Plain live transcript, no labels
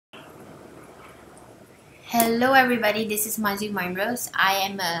Hello everybody, this is Mazuin Mynrose. I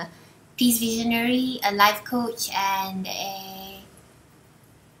am a peace visionary, a life coach, and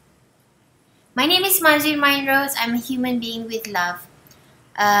my name is Mazuin Mynrose. I'm a human being with love.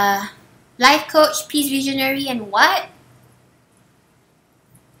 Life coach, peace visionary, and what?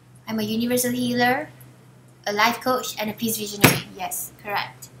 I'm a universal healer, a life coach, and a peace visionary. Yes,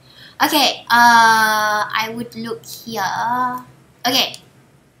 correct. Okay, I would look here.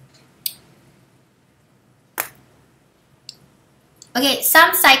 Okay,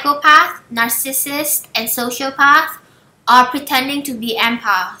 some psychopaths, narcissists, and sociopaths are pretending to be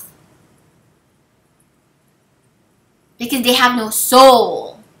empaths because they have no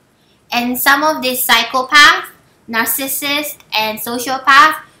soul. And some of these psychopaths, narcissists, and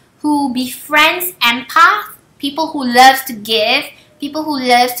sociopaths who befriends empaths, people who loves to give,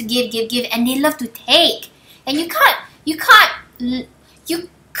 and they love to take. And you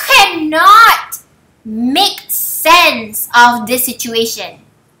cannot make sense of this situation,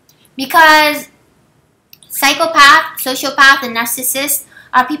 because psychopath, sociopath, and narcissists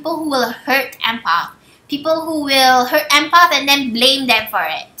are people who will hurt empath, and then blame them for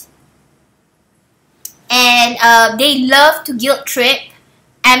it, and they love to guilt trip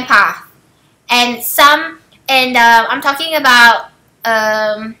empath. And I'm talking about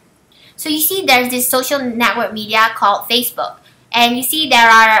so you see there's this social network media called Facebook, and you see there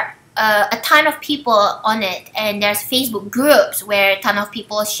are a ton of people on it, and there's Facebook groups where a ton of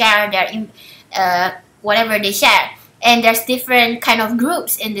people share their whatever they share, and there's different kind of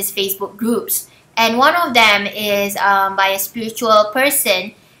groups in these Facebook groups, and one of them is by a spiritual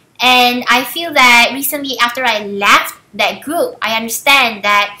person. And I feel that recently, after I left that group, I understand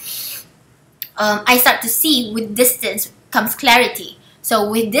that I start to see with distance comes clarity. So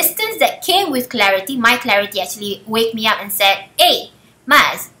with distance that came with clarity, my clarity actually wake me up and said, hey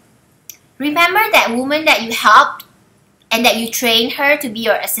Maz, remember that woman that you helped and that you trained her to be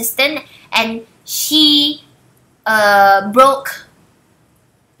your assistant, and she broke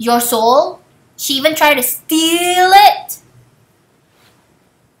your soul? She even tried to steal it.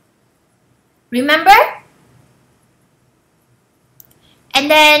 Remember? And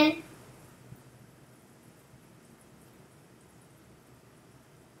then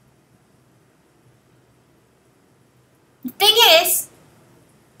the thing is,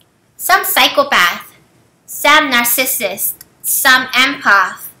 some psychopath, some narcissist, some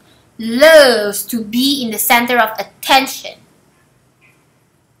empath loves to be in the center of attention.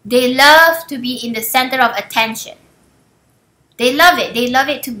 They love to be in the center of attention. They love it. They love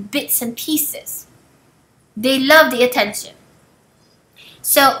it to bits and pieces. They love the attention.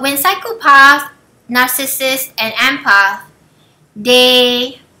 So when psychopath, narcissist, and empath,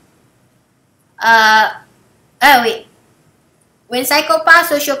 when psychopaths,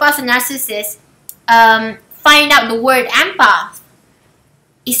 sociopaths, and narcissists find out the word empath,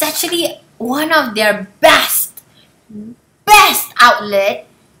 it's actually one of their best outlet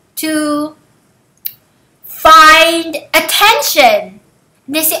to find attention.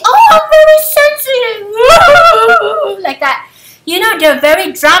 They say, oh, I'm very sensitive, like that. You know, they're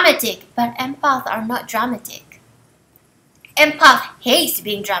very dramatic, but empaths are not dramatic. Empath hates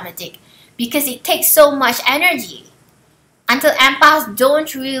being dramatic because it takes so much energy, until empaths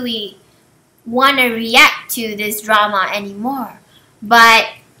don't really want to react to this drama anymore. But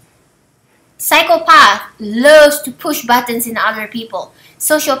psychopath loves to push buttons in other people.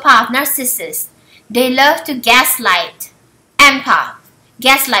 Sociopath, narcissist, they love to gaslight empath.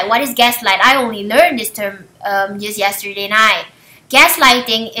 Gaslight, what is gaslight? I only learned this term just yesterday night.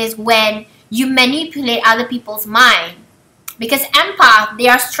 Gaslighting is when you manipulate other people's mind. Because empath, they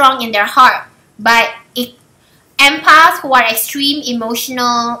are strong in their heart, but empaths who are extreme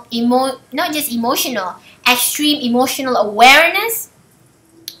emotional, not just emotional, extreme emotional awareness,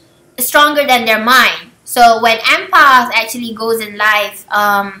 stronger than their mind. So when empath actually goes in life,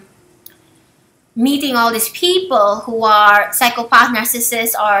 meeting all these people who are psychopath,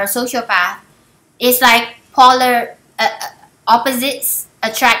 narcissist, or sociopath, it's like polar opposites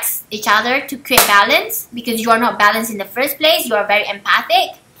attracts each other to create balance, because you are not balanced in the first place. You are very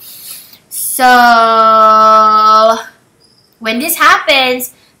empathic. So when this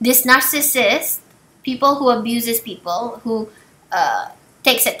happens, this narcissist, people who abuses people, who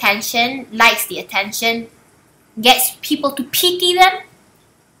takes attention, likes the attention, gets people to pity them,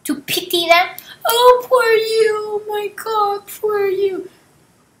 oh, poor you, oh my God, poor you.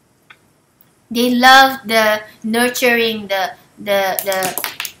 They love the nurturing, the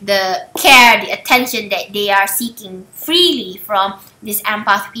care, the attention that they are seeking freely from these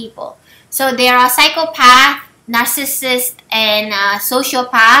empath people. So there are psychopath, narcissist, and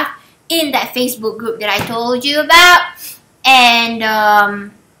sociopath in that Facebook group that I told you about. And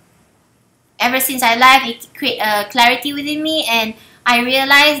ever since I left, it created a clarity within me, and I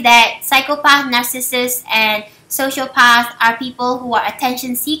realized that psychopaths, narcissists, and sociopaths are people who are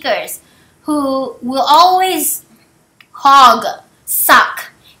attention seekers, who will always hog,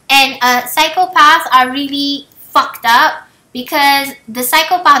 suck. And psychopaths are really fucked up, because the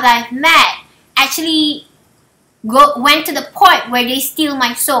psychopath I've met actually went to the point where they steal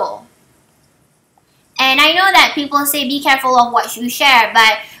my soul. And I know that people say be careful of what you share,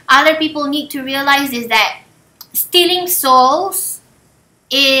 but other people need to realize is that stealing souls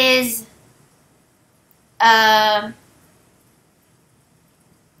is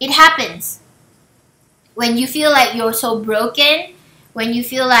it happens when you feel like you're so broken, when you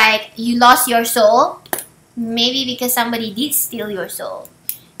feel like you lost your soul, maybe because somebody did steal your soul.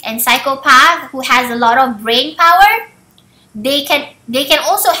 And psychopath who has a lot of brain power, they can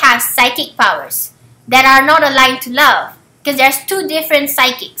also have psychic powers that are not aligned to love, because there's two different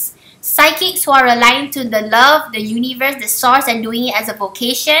psychics. Psychics who are aligned to the love, the universe, the source, and doing it as a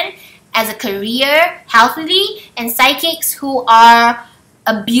vocation, as a career, healthily, and psychics who are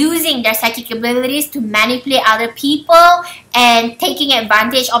abusing their psychic abilities to manipulate other people and taking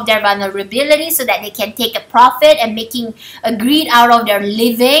advantage of their vulnerability so that they can take a profit and making a greed out of their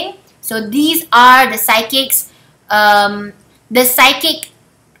living. So these are the psychics, the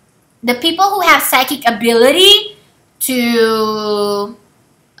people who have psychic ability to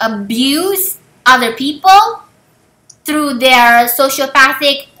abuse other people through their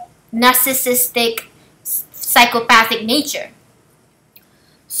sociopathic, narcissistic, psychopathic nature.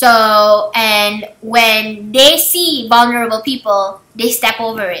 So, and when they see vulnerable people, they step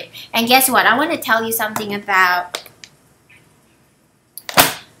over it. And guess what? I want to tell you something about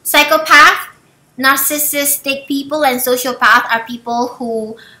psychopath, narcissistic people, and sociopath are people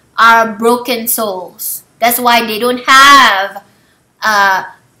who are broken souls. That's why they don't have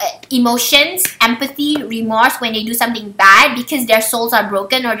emotions, empathy, remorse when they do something bad, because their souls are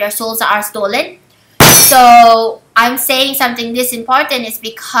broken or their souls are stolen. So I'm saying something this important is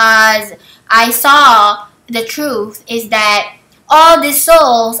because I saw the truth is that all the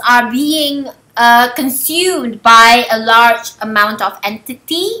souls are being consumed by a large amount of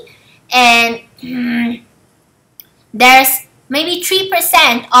entity, and there's maybe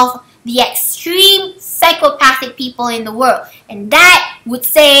 3% of the extreme psychopathic people in the world, and that would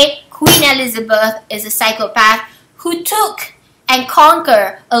say Queen Elizabeth is a psychopath who took and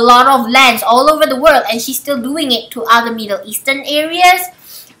conquer a lot of lands all over the world, and she's still doing it to other Middle Eastern areas.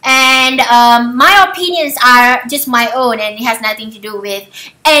 And my opinions are just my own, and it has nothing to do with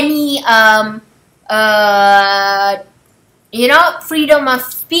any freedom of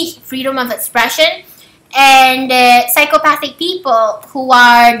speech, freedom of expression. And psychopathic people who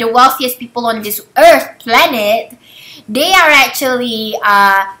are the wealthiest people on this earth planet, they are actually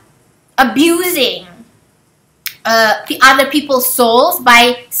abusing other people's souls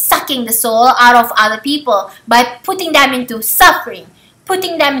by sucking the soul out of other people, by putting them into suffering,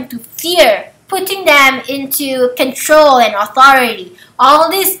 putting them into fear, putting them into control and authority. All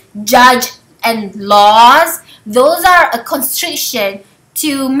these judge and laws, those are a constriction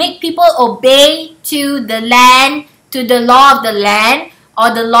to make people obey to the land, to the law of the land,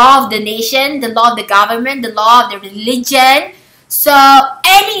 or the law of the nation, the law of the government, the law of the religion. So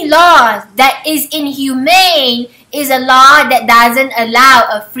any law that is inhumane is a law that doesn't allow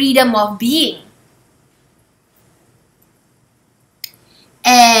a freedom of being.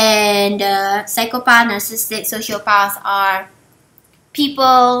 And psychopath, narcissistic, sociopaths are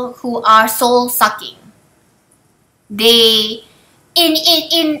people who are soul sucking. They in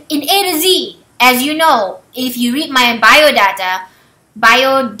A to Z, as you know, if you read my biodata,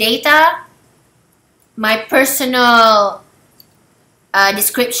 my personal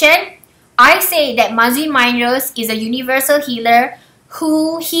description, I say that Mazuin Mynrose is a universal healer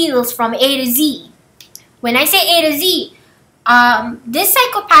who heals from A to Z. When I say A to Z, this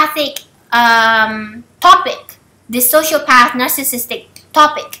psychopathic topic, this sociopath, narcissistic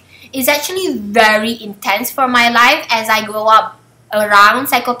topic, is actually very intense for my life as I grow up around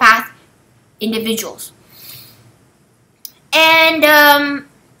psychopath individuals. And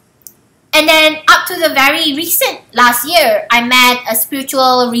then up to the very recent last year, I met a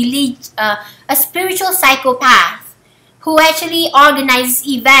spiritual psychopath who actually organizes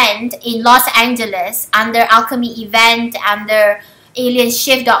event in Los Angeles under Alchemy Event, under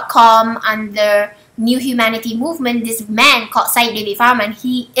alienshift.com, under New Humanity Movement. This man called Psych David Farman,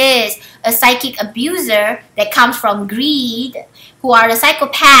 he is a psychic abuser that comes from greed, who are a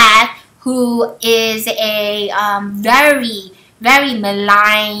psychopath who is a very very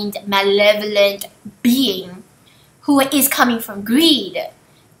maligned, malevolent being who is coming from greed.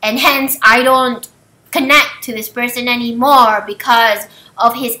 And hence, I don't connect to this person anymore because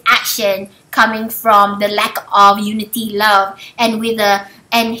of his action coming from the lack of unity, love, and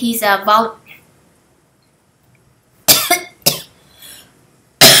he's a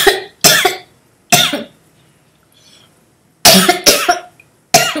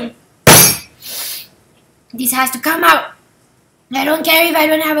This has to come out. I don't care if I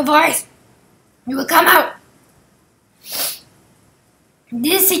don't have a voice. It will come out.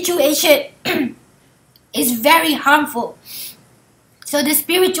 This situation is very harmful. So the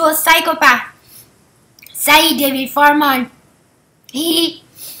spiritual psychopath, Sai David Farman, he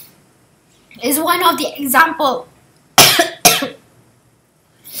is one of the example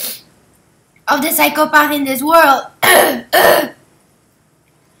of the psychopath in this world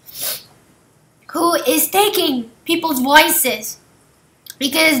who is taking people's voices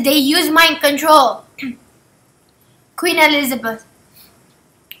because they use mind control. Queen Elizabeth,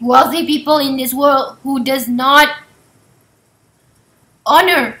 wealthy people in this world who does not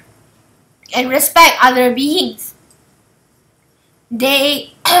honor and respect other beings.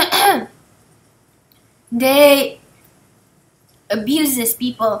 They they abuses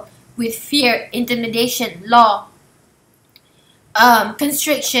people with fear, intimidation, law,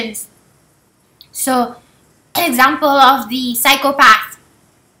 constrictions. So, an example of the psychopath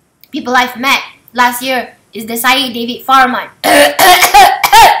people I've met last year is the Sai David Farman.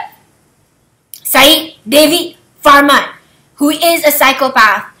 Sai David Farman, who is a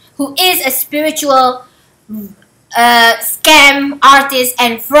psychopath, who is a spiritual scam artist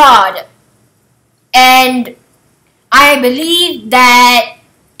and fraud. And I believe that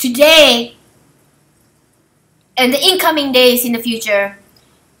today and the incoming days in the future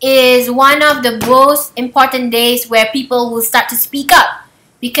is one of the most important days where people will start to speak up,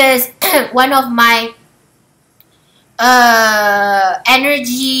 because one of my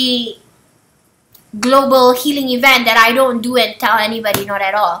energy global healing event that I don't do and tell anybody, not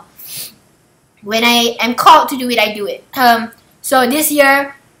at all. When I am called to do it, I do it. So this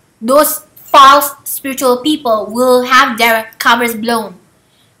year, those false spiritual people will have their covers blown.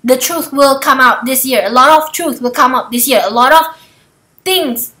 The truth will come out this year. A lot of truth will come out this year. A lot of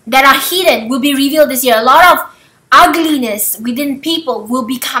things that are hidden will be revealed this year. A lot of ugliness within people will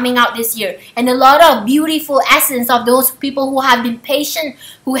be coming out this year. And a lot of beautiful essence of those people who have been patient,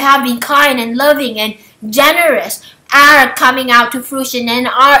 who have been kind and loving and generous are coming out to fruition and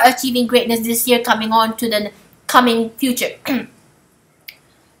are achieving greatness this year, coming on to the coming future.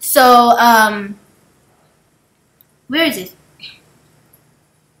 So, where is it?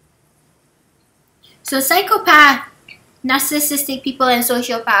 So psychopath, narcissistic people, and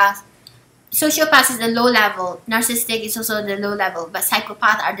sociopaths. Sociopaths is the low level. Narcissistic is also the low level. But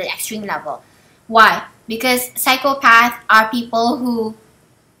psychopaths are the extreme level. Why? Because psychopaths are people who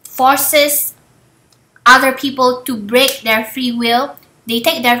forces other people to break their free will. They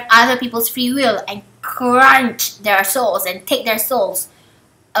take their other people's free will and crunch their souls and take their souls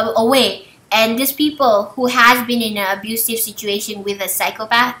away. And these people who has been in an abusive situation with a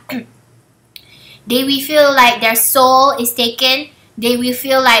psychopath, they will feel like their soul is taken. They will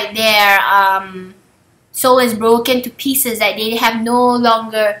feel like their soul is broken to pieces, that they have no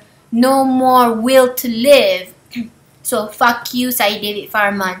more will to live. So fuck you, Sai David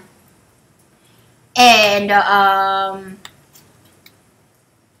Farman. And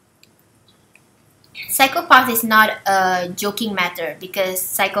psychopath is not a joking matter, because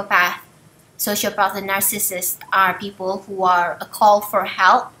psychopath, sociopath, and narcissists are people who are a call for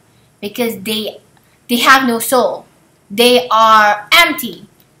help because they have no soul. They are empty.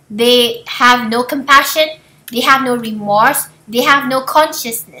 They have no compassion. They have no remorse. They have no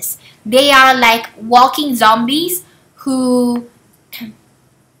consciousness. They are like walking zombies who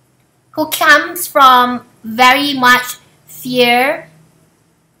comes from very much fear,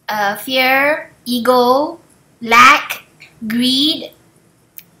 ego, lack, greed,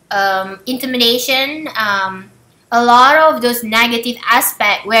 intimidation, a lot of those negative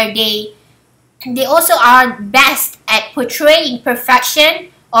aspects where they also are best at portraying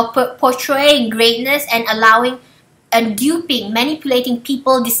perfection or portraying greatness and allowing and duping, manipulating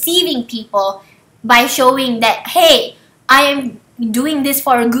people, deceiving people by showing that, hey, I am doing this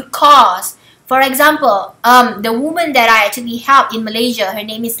for a good cause. For example, the woman that I actually helped in Malaysia, her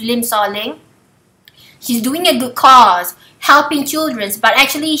name is Lim Saw Ling. She's doing a good cause, helping children, but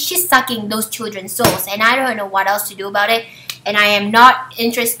actually she's sucking those children's souls, and I don't know what else to do about it. And I am not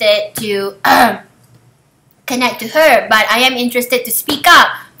interested to connect to her, but I am interested to speak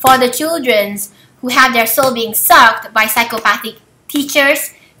up for the children who have their soul being sucked by psychopathic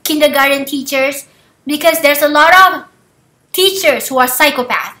teachers, kindergarten teachers, because there's a lot of teachers who are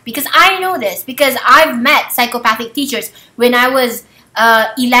psychopaths. Because I know this, because I've met psychopathic teachers when I was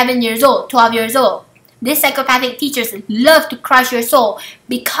 11 years old, 12 years old. These psychopathic teachers love to crush your soul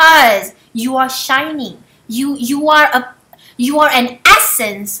because you are shining. You are an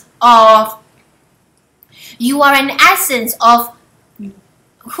essence of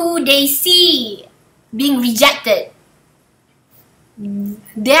who they see being rejected.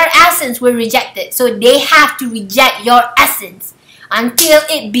 Their essence were rejected, so they have to reject your essence until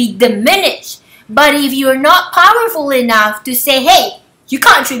it be diminished. But if you're not powerful enough to say, hey, you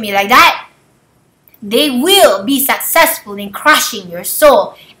can't treat me like that, they will be successful in crushing your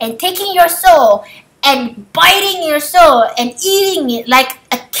soul and taking your soul and biting your soul and eating it like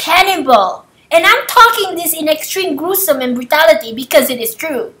a cannibal. And I'm talking this in extreme gruesome and brutality because it is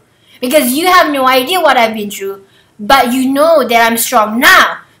true. Because you have no idea what I've been through, but you know that I'm strong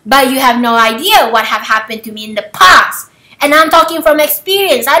now. But you have no idea what have happened to me in the past. And I'm talking from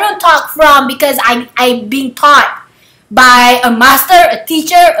experience. I don't talk from because I'm being taught by a master, a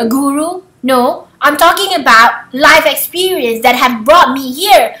teacher, a guru. No, I'm talking about life experience that have brought me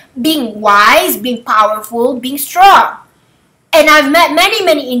here, being wise, being powerful, being strong. And I've met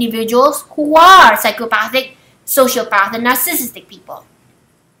many individuals who are psychopathic, sociopath, and narcissistic people.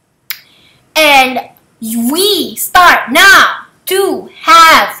 And we start now to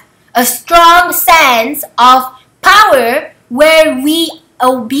have a strong sense of power where we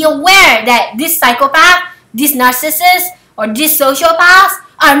be aware that this psychopath, this narcissist, or these sociopaths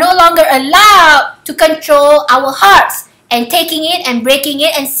are no longer allowed to control our hearts and taking it and breaking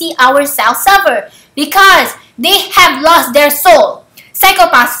it and see ourselves suffer because they have lost their soul.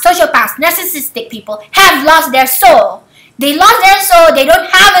 Psychopaths, sociopaths, narcissistic people have lost their soul. They lost their soul. They don't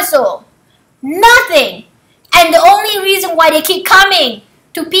have a soul. Nothing. And the only reason why they keep coming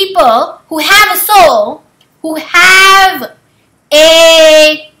to people who have a soul, who have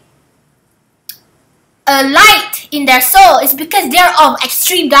a light in their soul, is because they're of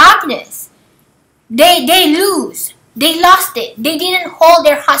extreme darkness. They lose. They lost it. They didn't hold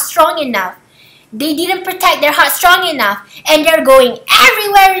their heart strong enough. They didn't protect their heart strong enough. And they're going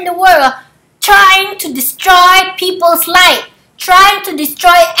everywhere in the world trying to destroy people's light, trying to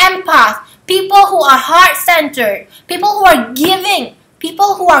destroy empaths, people who are heart-centered, people who are giving,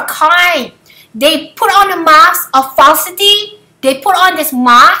 people who are kind. They put on a mask of falsity. They put on this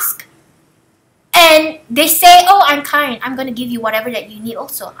mask and they say, oh, I'm kind. I'm going to give you whatever that you need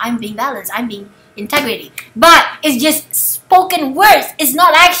also. I'm being balanced. I'm being integrity. But it's just spoken words. It's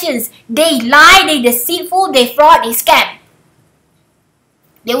not actions. They lie, they deceitful, they fraud, they scam.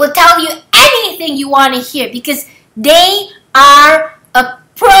 They will tell you anything you want to hear because they are a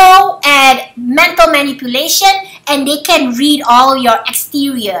pro at mental manipulation and they can read all your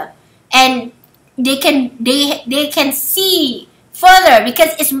exterior and they can see further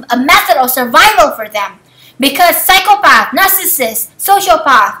because it's a method of survival for them. Because psychopaths, narcissists,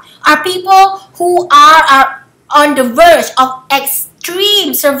 sociopaths are people who are on the verge of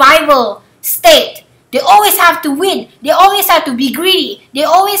extreme survival state. They always have to win. They always have to be greedy. They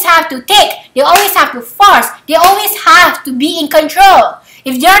always have to take. They always have to force. They always have to be in control.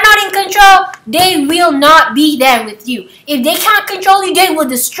 If they're not in control, they will not be there with you. If they can't control you, they will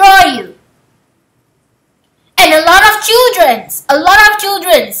destroy you. And a lot of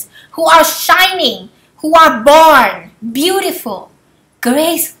children who are shining, who are born beautiful,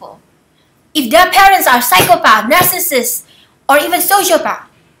 graceful. If their parents are psychopaths, narcissists, or even sociopaths,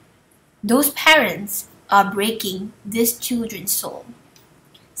 those parents are breaking this children's soul,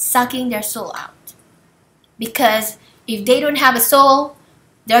 sucking their soul out. Because if they don't have a soul,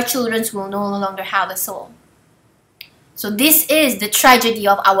 their children will no longer have a soul. So this is the tragedy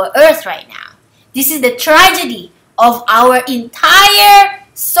of our earth right now. This is the tragedy of our entire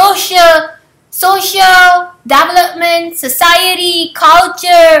social development, society,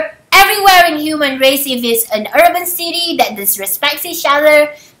 culture, everywhere in human race. If it's an urban city that disrespects each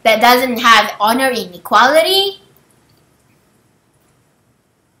other, that doesn't have honor and equality,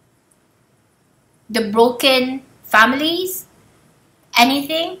 the broken families,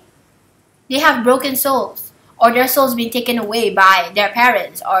 anything, they have broken souls, or their souls being taken away by their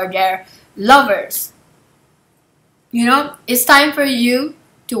parents or their lovers. You know, it's time for you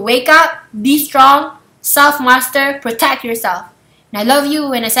to wake up, be strong, self-master, protect yourself. And I love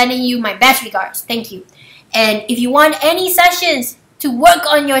you and I'm sending you my best regards. Thank you. And if you want any sessions to work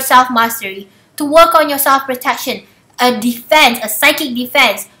on your self-mastery, to work on your self-protection, a defense, a psychic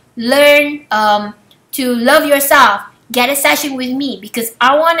defense, learn to love yourself, get a session with me, because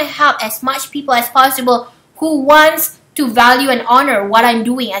I want to help as much people as possible who wants to value and honor what I'm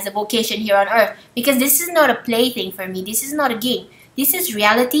doing as a vocation here on earth. Because this is not a plaything for me. This is not a game. This is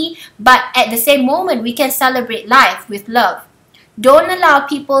reality. But at the same moment, we can celebrate life with love. Don't allow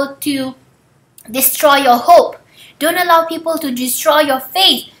people to destroy your hope. Don't allow people to destroy your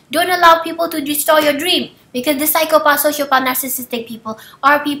faith. Don't allow people to destroy your dream. Because the psychopath, sociopath, narcissistic people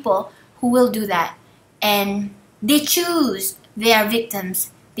are people who will do that. And they choose their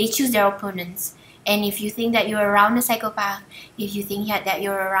victims. They choose their opponents. And if you think that you're around a psychopath, if you think that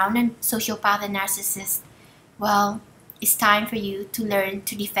you're around a sociopath and narcissist, well, it's time for you to learn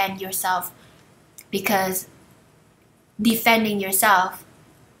to defend yourself. Because defending yourself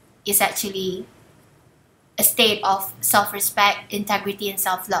is actually a state of self-respect, integrity, and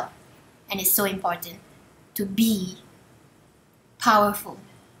self-love. And it's so important to be powerful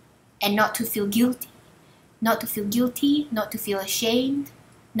and not to feel guilty. Not to feel guilty, not to feel ashamed,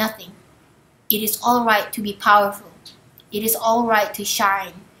 nothing. It is all right to be powerful. It is all right to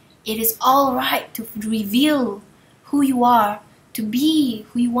shine. It is all right to reveal who you are, to be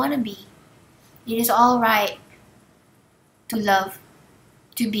who you want to be. It is all right to love,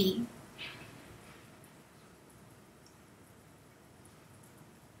 to be.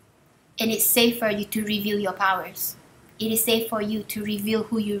 And it's safe for you to reveal your powers. It is safe for you to reveal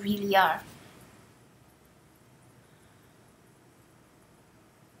who you really are.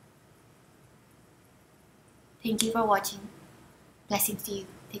 Thank you for watching. Blessings to you.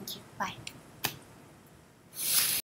 Thank you. Bye.